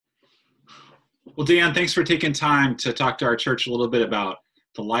Well, Dan, thanks for taking time to talk to our church a little bit about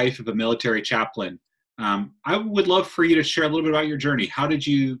the life of a military chaplain. I would love for you to share a little bit about your journey. How did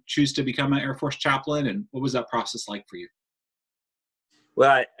you choose to become an Air Force chaplain, and what was that process like for you?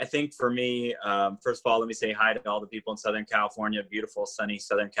 Well, I think for me, first of all, let me say hi to all the people in Southern California, beautiful, sunny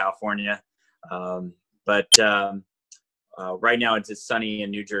Southern California. But right now it's sunny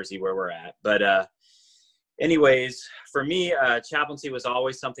in New Jersey where we're at. But anyways, for me, chaplaincy was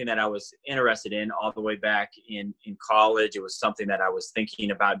always something that I was interested in all the way back in college. It was something that I was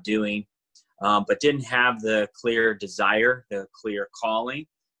thinking about doing, but didn't have the clear desire, the clear calling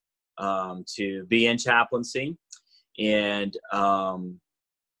to be in chaplaincy. And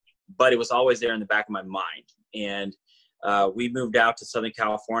but it was always there in the back of my mind. And we moved out to Southern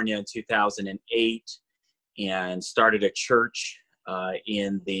California in 2008 and started a church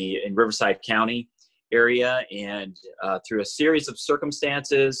in Riverside County area. And through a series of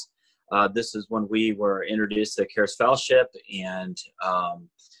circumstances, this is when we were introduced to the Charis Fellowship, and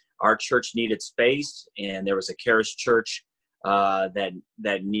our church needed space, and there was a Charis church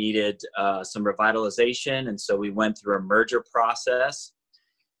that needed some revitalization. And so we went through a merger process.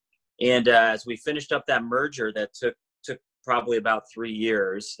 And as we finished up that merger that took probably about 3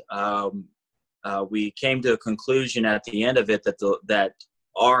 years, we came to a conclusion at the end of it that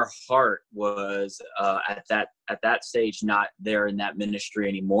our heart was at that stage not there in that ministry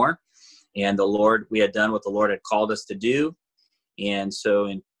anymore. And we had done what the Lord had called us to do. And so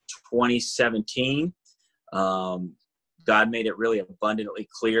in 2017, God made it really abundantly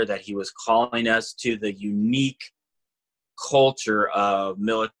clear that he was calling us to the unique culture of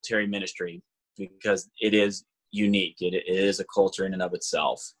military ministry, because it is unique. It is a culture in and of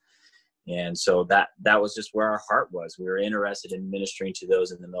itself. And so that was just where our heart was. We were interested in ministering to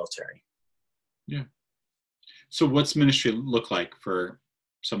those in the military. Yeah. So what's ministry look like for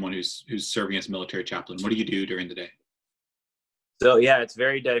someone who's serving as a military chaplain? What do you do during the day? So yeah, it's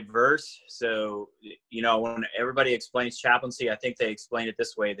very diverse. So, when everybody explains chaplaincy, I think they explain it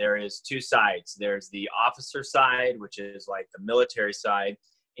this way. There is two sides. There's the officer side, which is like the military side,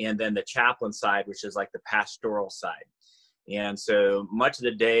 and then the chaplain side, which is like the pastoral side. And so much of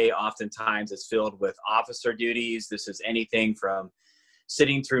the day oftentimes is filled with officer duties. This is anything from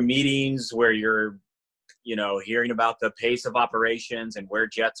sitting through meetings where you're, hearing about the pace of operations and where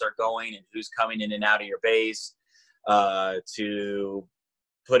jets are going and who's coming in and out of your base, to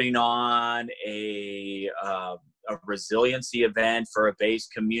putting on a resiliency event for a base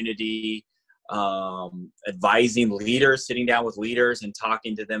community, advising leaders, sitting down with leaders and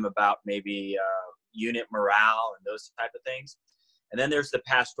talking to them about maybe unit morale and those type of things. And then there's the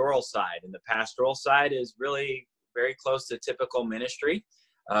pastoral side, and the pastoral side is really very close to typical ministry.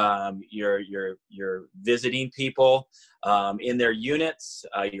 You're visiting people in their units.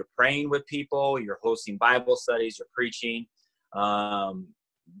 You're praying with people. You're hosting Bible studies. You're preaching,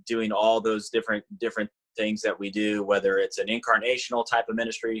 doing all those different things that we do, whether it's an incarnational type of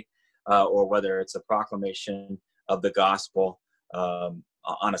ministry or whether it's a proclamation of the gospel on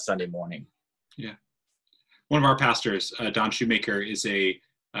a Sunday morning. Yeah. One of our pastors, Don Shoemaker, is a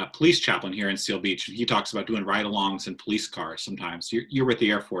police chaplain here in Seal Beach. And he talks about doing ride-alongs in police cars sometimes. You're with the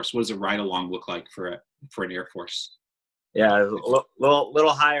Air Force. What does a ride-along look like for an Air Force? Yeah, a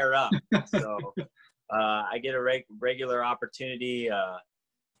little higher up. So I get a regular opportunity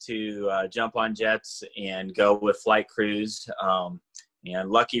to jump on jets and go with flight crews.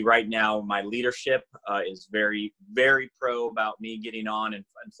 And lucky right now, my leadership is very, very pro about me getting on and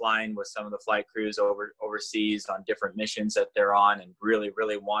flying with some of the flight crews overseas on different missions that they're on, and really,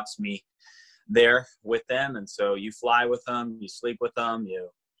 really wants me there with them. And so you fly with them, you sleep with them, you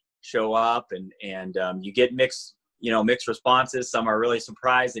show up, and you get mixed responses. Some are really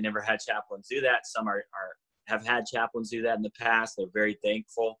surprised. They never had chaplains do that. Some have had chaplains do that in the past. They're very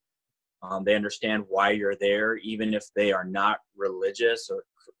thankful. They understand why you're there, even if they are not religious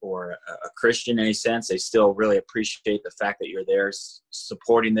or a Christian in any sense. They still really appreciate the fact that you're there,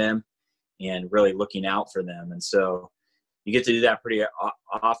 supporting them and really looking out for them. And so you get to do that pretty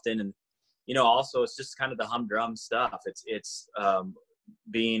often. And also it's just kind of the humdrum stuff. It's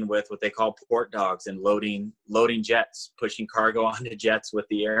being with what they call port dogs and loading jets, pushing cargo onto jets with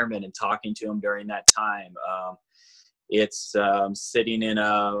the airmen and talking to them during that time. It's sitting in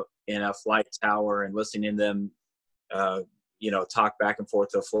a flight tower and listening to them, talk back and forth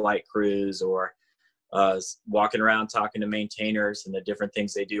to flight crews, or walking around talking to maintainers and the different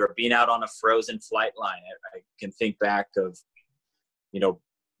things they do, or being out on a frozen flight line. I can think back of,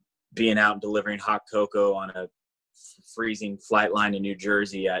 being out and delivering hot cocoa on a freezing flight line in New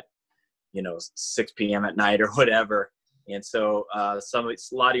Jersey at, 6 p.m. at night or whatever. And so a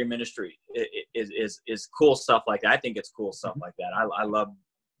lot of your ministry is cool stuff like that. I think it's cool stuff like that. I love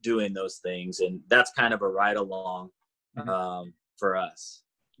doing those things, and that's kind of a ride along for us.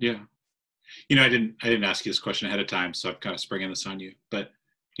 Yeah. You know, I didn't ask you this question ahead of time, so I'm kind of springing this on you. But,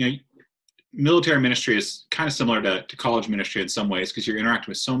 you know, military ministry is kind of similar to college ministry in some ways, because you're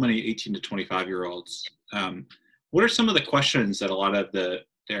interacting with so many 18 to 25-year-olds. What are some of the questions that a lot of the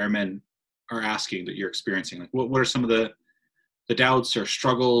airmen are asking that you're experiencing? Like, what are some of the doubts or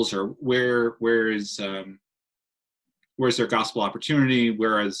struggles, or where's their gospel opportunity?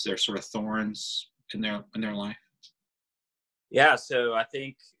 Where is there sort of thorns in their life? Yeah, so I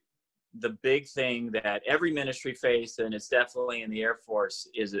think the big thing that every ministry faces, and it's definitely in the Air Force,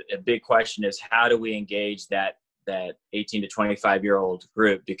 is a big question is how do we engage that 18 to 25-year-old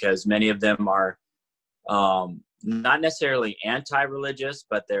group? Because many of them are not necessarily anti-religious,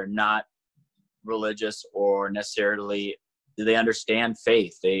 but they're not religious or necessarily do they understand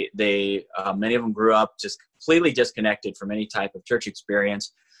faith. They many of them grew up just completely disconnected from any type of church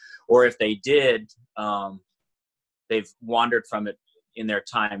experience, or if they did, they've wandered from it in their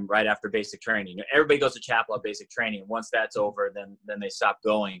time right after basic training. Everybody goes to chapel at basic training. Once that's over, then they stop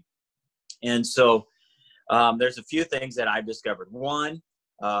going. And so there's a few things that I've discovered. One,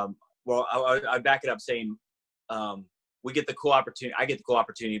 well, I back it up saying we get the cool opportunity. I get the cool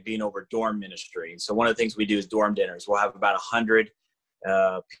opportunity of being over dorm ministry. So one of the things we do is dorm dinners. We'll have about 100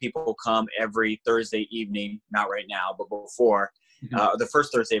 people come every Thursday evening, not right now, but before, the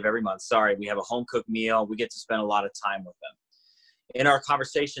first Thursday of every month. Sorry, we have a home cooked meal. We get to spend a lot of time with them. In our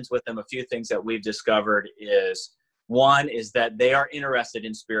conversations with them, a few things that we've discovered is, one is that they are interested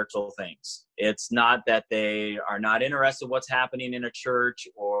in spiritual things. It's not that they are not interested in what's happening in a church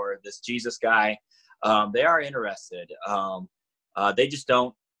or this Jesus guy. They are interested. They just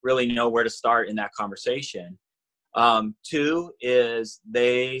don't really know where to start in that conversation. Two is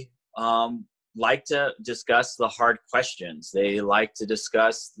they like to discuss the hard questions. They like to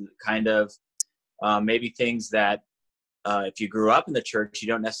discuss kind of maybe things that if you grew up in the church, you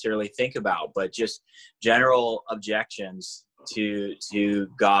don't necessarily think about, but just general objections to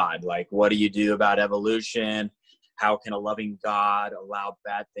God. Like, what do you do about evolution? How can a loving God allow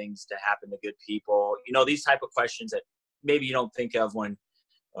bad things to happen to good people? You know, these type of questions that maybe you don't think of when,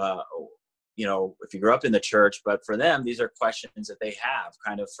 you know, if you grew up in the church, but for them, these are questions that they have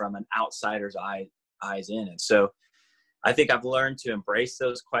kind of from an outsider's eyes in. And so I think I've learned to embrace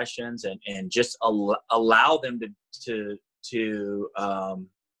those questions and just allow them to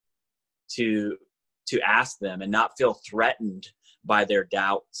ask them and not feel threatened by their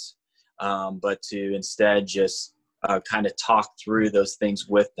doubts, but to instead just kind of talk through those things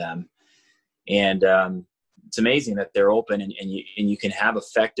with them. And it's amazing that they're open and you can have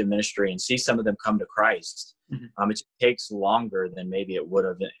effective ministry and see some of them come to Christ. It just takes longer than maybe it would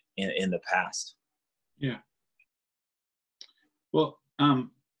have in the past. Yeah. Well,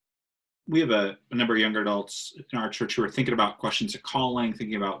 we have a number of younger adults in our church who are thinking about questions of calling,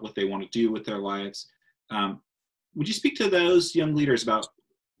 thinking about what they want to do with their lives. Would you speak to those young leaders about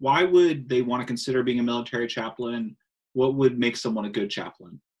why would they want to consider being a military chaplain? What would make someone a good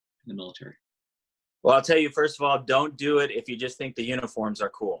chaplain in the military? Well, I'll tell you, first of all, don't do it if you just think the uniforms are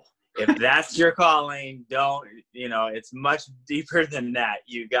cool. If that's your calling, don't, you know, it's much deeper than that.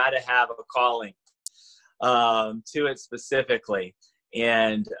 You got to have a calling to it specifically.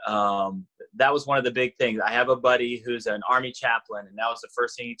 And that was one of the big things. I have a buddy who's an Army chaplain, and that was the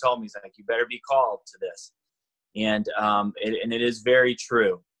first thing he told me. He's like, you better be called to this. And it is very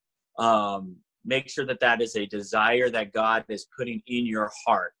true. Make sure that is a desire that God is putting in your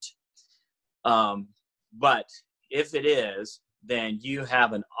heart. But if it is, then you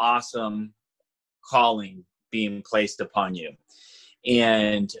have an awesome calling being placed upon you.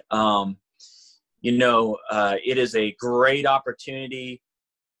 And, you know, it is a great opportunity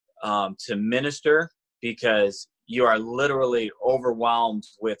to minister because you are literally overwhelmed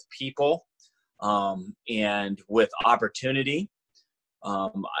with people and with opportunity.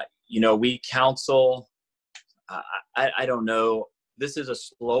 You know, we counsel, I don't know, this is a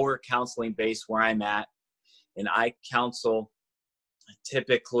slower counseling base where I'm at, and I counsel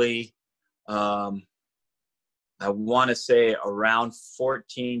typically, I want to say around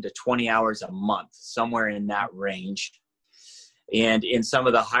 14 to 20 hours a month, somewhere in that range. And in some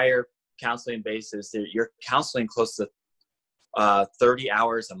of the higher counseling bases, you're counseling close to 30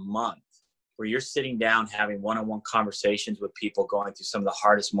 hours a month, where you're sitting down having one-on-one conversations with people going through some of the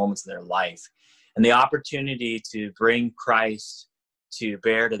hardest moments of their life. And the opportunity to bring Christ to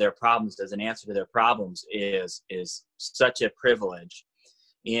bear to their problems as an answer to their problems is such a privilege.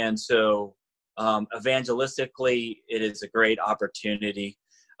 And so Evangelistically, it is a great opportunity.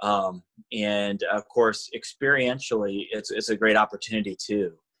 And of course, experientially, it's a great opportunity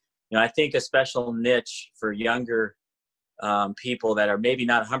too. You know, I think a special niche for younger people that are maybe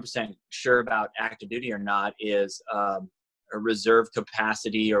not 100% sure about active duty or not is a reserve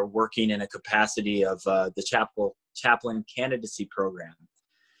capacity or working in a capacity of the chaplain candidacy program.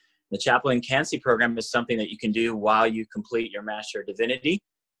 The chaplain candidacy program is something that you can do while you complete your Master of Divinity.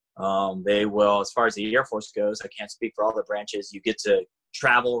 They will, as far as the Air Force goes, I can't speak for all the branches, you get to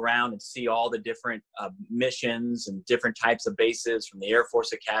travel around and see all the different missions and different types of bases, from the Air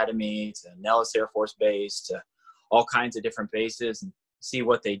Force Academy to Nellis Air Force Base to all kinds of different bases, and see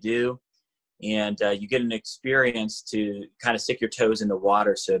what they do. And you get an experience to kind of stick your toes in the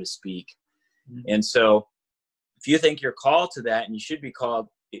water, so to speak. Mm-hmm. And so if you think you're called to that, and you should be called,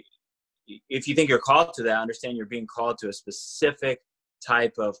 if you think you're called to that, understand you're being called to a specific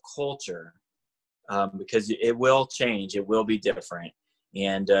type of culture, because it will change, it will be different.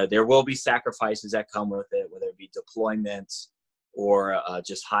 And there will be sacrifices that come with it, whether it be deployments or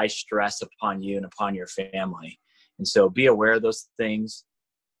just high stress upon you and upon your family. And so be aware of those things.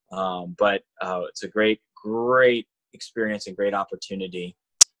 But it's a great experience and great opportunity.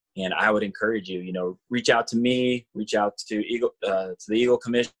 And I would encourage you, you know, reach out to me, reach out to the Eagle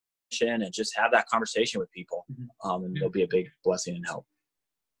Commission, and just have that conversation with people. And it'll be a big blessing and help.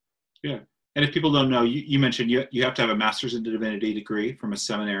 Yeah. And if people don't know, you mentioned you have to have a Master's in Divinity degree from a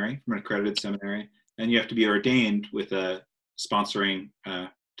seminary, from an accredited seminary, and you have to be ordained with a sponsoring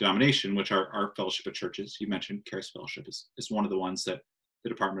denomination, which our Fellowship of Churches, you mentioned Charis Fellowship is one of the ones that the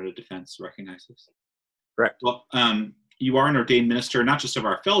Department of Defense recognizes. Correct. Well, you are an ordained minister, not just of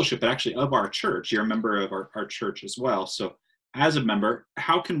our fellowship, but actually of our church. You're a member of our church as well. So as a member,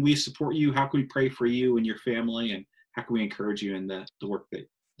 how can we support you? How can we pray for you and your family? And how can we encourage you in the work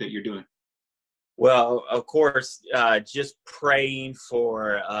that you're doing? Well, of course, just praying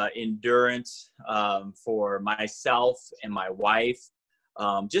for endurance for myself and my wife.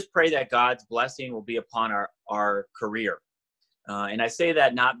 Just pray that God's blessing will be upon our career. And I say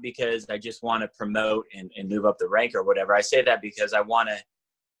that not because I just want to promote and move up the rank or whatever. I say that because I want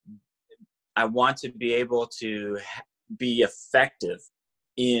to be able to be effective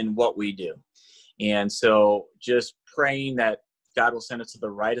in what we do. And so just praying that God will send us to the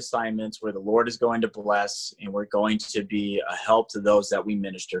right assignments where the Lord is going to bless, and we're going to be a help to those that we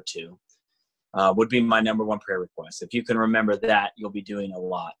minister to, would be my number one prayer request. If you can remember that, you'll be doing a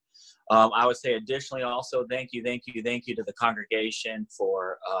lot. I would say additionally also, thank you to the congregation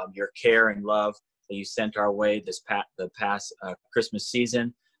for your care and love that you sent our way the past Christmas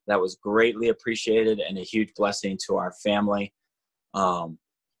season. That was greatly appreciated and a huge blessing to our family.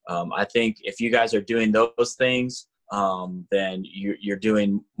 I think if you guys are doing those things, then you're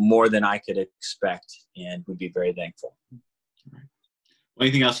doing more than I could expect, and we'd be very thankful. All right. Well,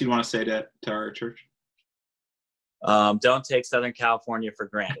 anything else you'd want to say to our church? Don't take Southern California for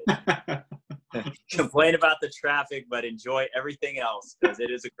granted. Complain about the traffic, but enjoy everything else, because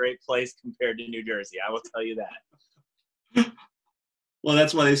it is a great place compared to New Jersey. I will tell you that. Well,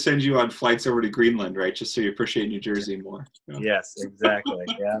 that's why they send you on flights over to Greenland, right? Just so you appreciate New Jersey more. Yeah. Yes, exactly.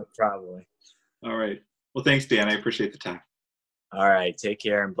 Yeah, probably. All right. Well, thanks, Dan. I appreciate the time. All right. Take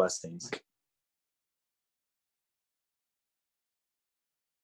care and blessings.